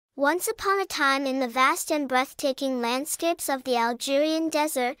Once upon a time in the vast and breathtaking landscapes of the Algerian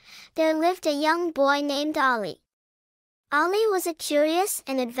desert, there lived a young boy named Ali. Ali was a curious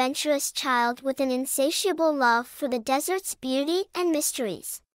and adventurous child with an insatiable love for the desert's beauty and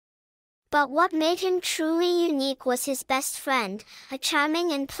mysteries. But what made him truly unique was his best friend, a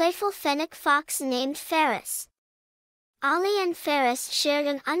charming and playful Fennec fox named Faris. Ali and Faris shared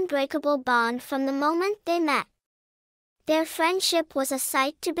an unbreakable bond from the moment they met. Their friendship was a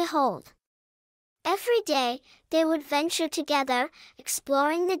sight to behold. Every day, they would venture together,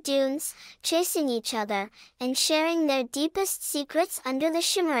 exploring the dunes, chasing each other, and sharing their deepest secrets under the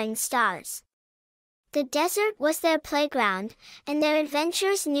shimmering stars. The desert was their playground, and their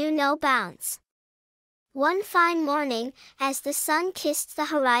adventures knew no bounds. One fine morning, as the sun kissed the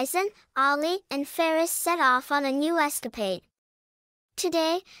horizon, Ali and Faris set off on a new escapade.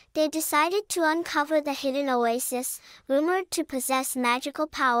 Today, they decided to uncover the hidden oasis, rumored to possess magical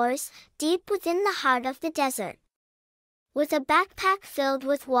powers, deep within the heart of the desert. With a backpack filled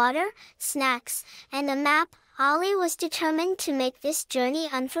with water, snacks, and a map, Ali was determined to make this journey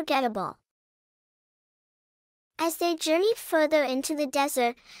unforgettable. As they journeyed further into the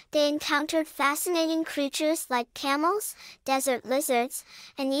desert, they encountered fascinating creatures like camels, desert lizards,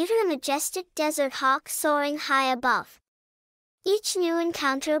 and even a majestic desert hawk soaring high above. Each new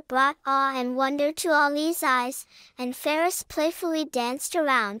encounter brought awe and wonder to Ali's eyes, and Faris playfully danced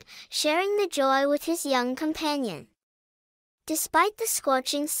around, sharing the joy with his young companion. Despite the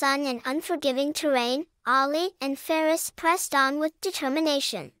scorching sun and unforgiving terrain, Ali and Faris pressed on with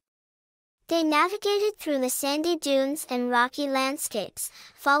determination. They navigated through the sandy dunes and rocky landscapes,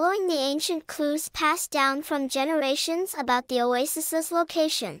 following the ancient clues passed down from generations about the oasis's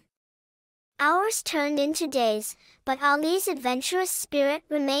location. Hours turned into days, but Ali's adventurous spirit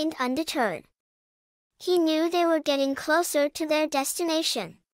remained undeterred. He knew they were getting closer to their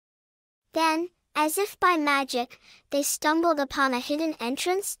destination. Then, as if by magic, they stumbled upon a hidden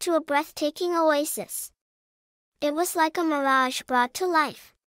entrance to a breathtaking oasis. It was like a mirage brought to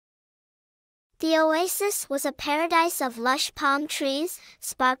life. The oasis was a paradise of lush palm trees,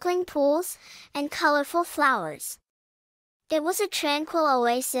 sparkling pools, and colorful flowers. It was a tranquil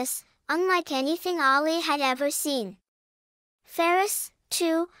oasis, unlike anything Ali had ever seen. Faris,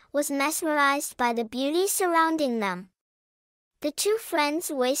 too, was mesmerized by the beauty surrounding them. The two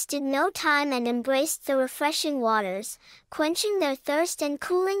friends wasted no time and embraced the refreshing waters, quenching their thirst and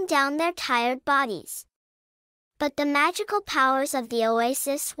cooling down their tired bodies. But the magical powers of the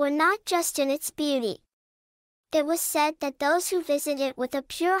oasis were not just in its beauty. It was said that those who visit it with a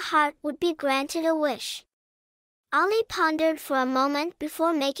pure heart would be granted a wish. Ali pondered for a moment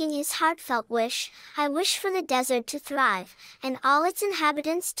before making his heartfelt wish. "I wish for the desert to thrive, and all its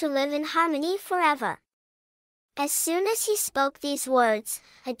inhabitants to live in harmony forever." As soon as he spoke these words,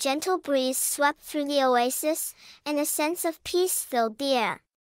 a gentle breeze swept through the oasis, and a sense of peace filled the air.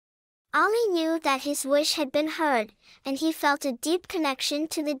 Ali knew that his wish had been heard, and he felt a deep connection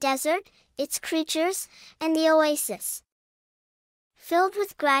to the desert, its creatures, and the oasis. Filled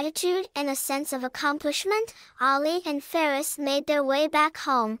with gratitude and a sense of accomplishment, Ali and Faris made their way back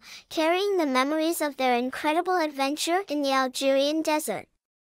home, carrying the memories of their incredible adventure in the Algerian desert.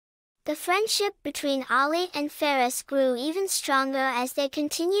 The friendship between Ali and Faris grew even stronger as they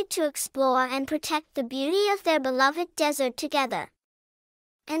continued to explore and protect the beauty of their beloved desert together.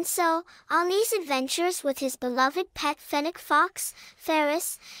 And so, Ali's adventures with his beloved pet Fennec fox,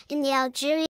 Faris, in the Algerian